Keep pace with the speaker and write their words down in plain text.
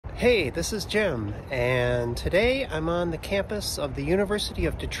Hey, this is Jim, and today I'm on the campus of the University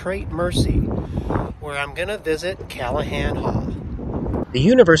of Detroit-Mercy, where I'm going to visit Calihan Hall. The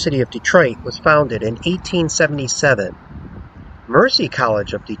University of Detroit was founded in 1877. Mercy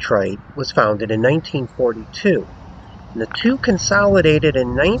College of Detroit was founded in 1942. And the two consolidated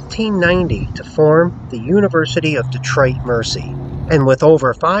in 1990 to form the University of Detroit-Mercy. And with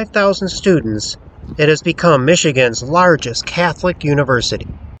over 5,000 students, it has become Michigan's largest Catholic university.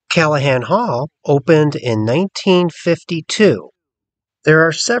 Calihan Hall opened in 1952. There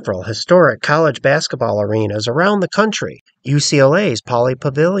are several historic college basketball arenas around the country. UCLA's Pauley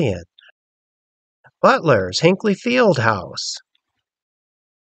Pavilion, Butler's Hinckley Fieldhouse,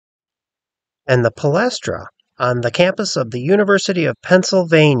 and the Palestra on the campus of the University of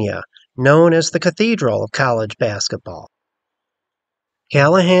Pennsylvania, known as the Cathedral of College Basketball.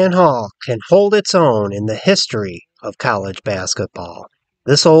 Calihan Hall can hold its own in the history of college basketball.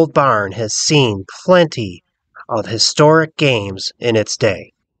 This old barn has seen plenty of historic games in its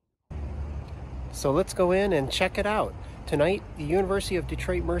day. So let's go in and check it out. Tonight, the University of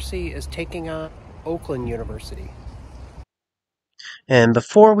Detroit-Mercy is taking on Oakland University. And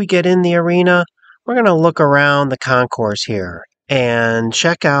before we get in the arena, we're going to look around the concourse here and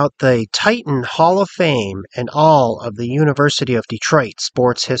check out the Titan Hall of Fame and all of the University of Detroit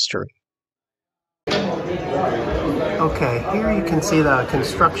sports history. Okay, here you can see the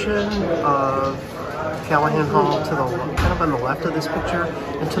construction of Calihan Hall to the kind of on the left of this picture,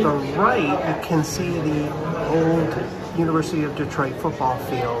 and to the right you can see the old University of Detroit football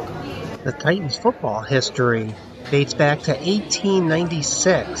field. The Titans football history dates back to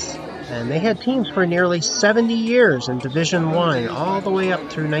 1896, and they had teams for nearly 70 years in Division I, all the way up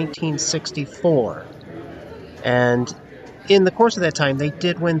through 1964. And in the course of that time, they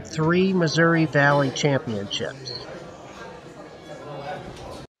did win 3 Missouri Valley championships.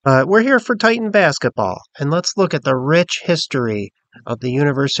 We're here for Titan basketball, and let's look at the rich history of the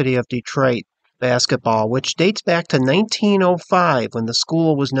University of Detroit basketball, which dates back to 1905 when the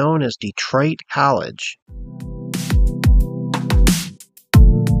school was known as Detroit College.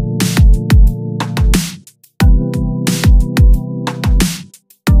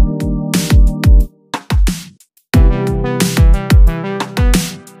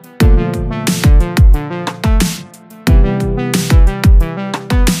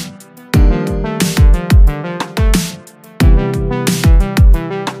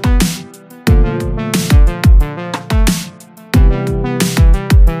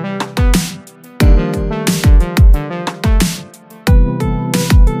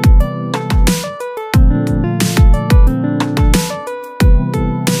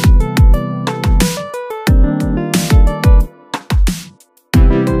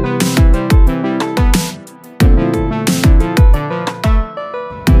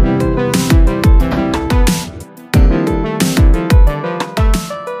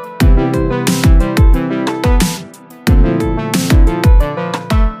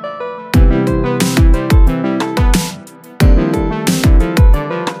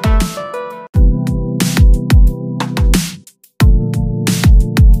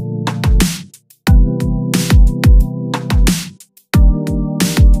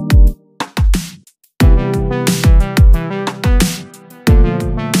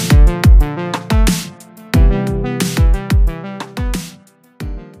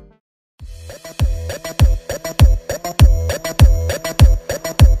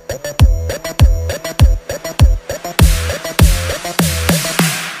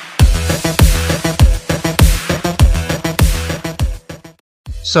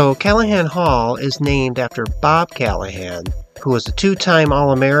 So Calihan Hall is named after Bob Calihan, who was a 2-time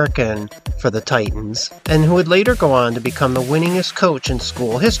All-American for the Titans, and who would later go on to become the winningest coach in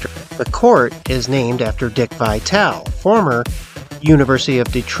school history. The court is named after Dick Vitale, former University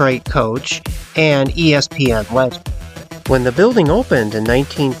of Detroit coach and ESPN legend. When the building opened in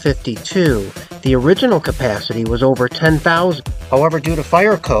 1952, the original capacity was over 10,000. However, due to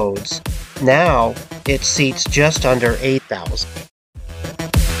fire codes, now it seats just under 8,000.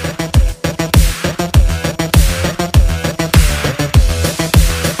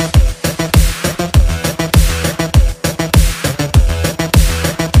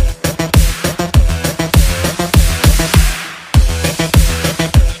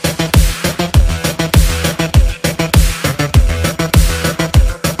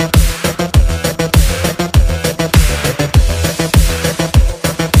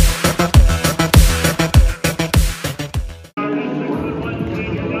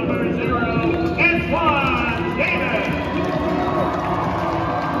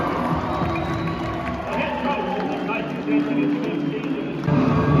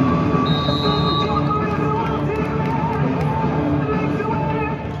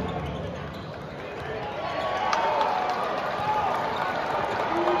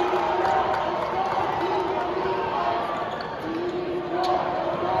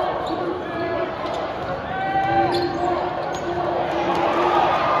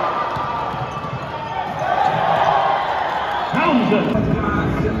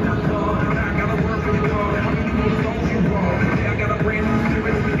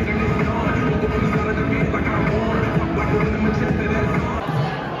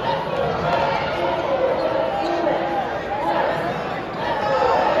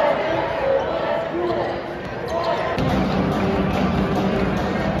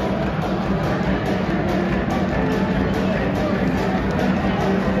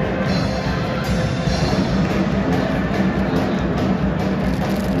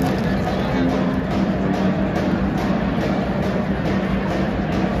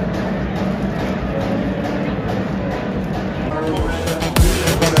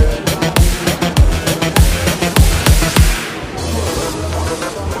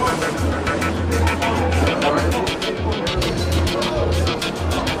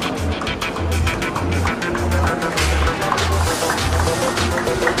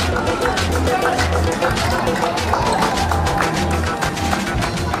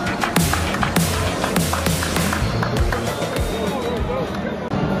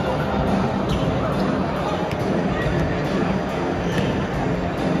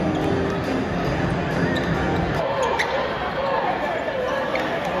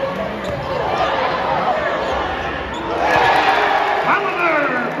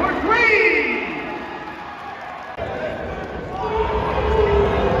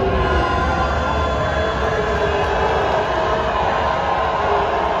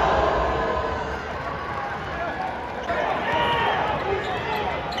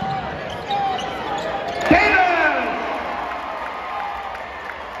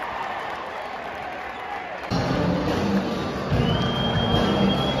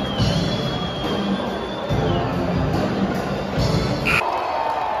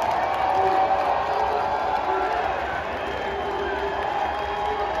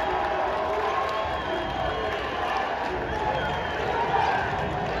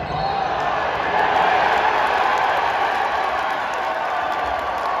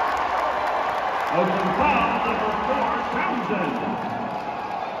 Open foul, number 4, Townsend.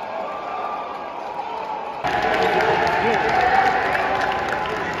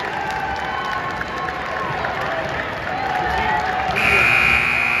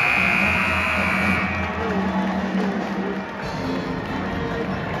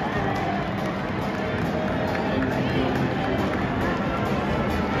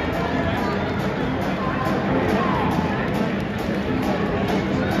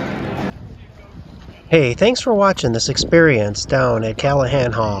 Hey, thanks for watching this experience down at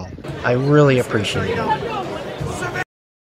Calihan Hall. I really appreciate it.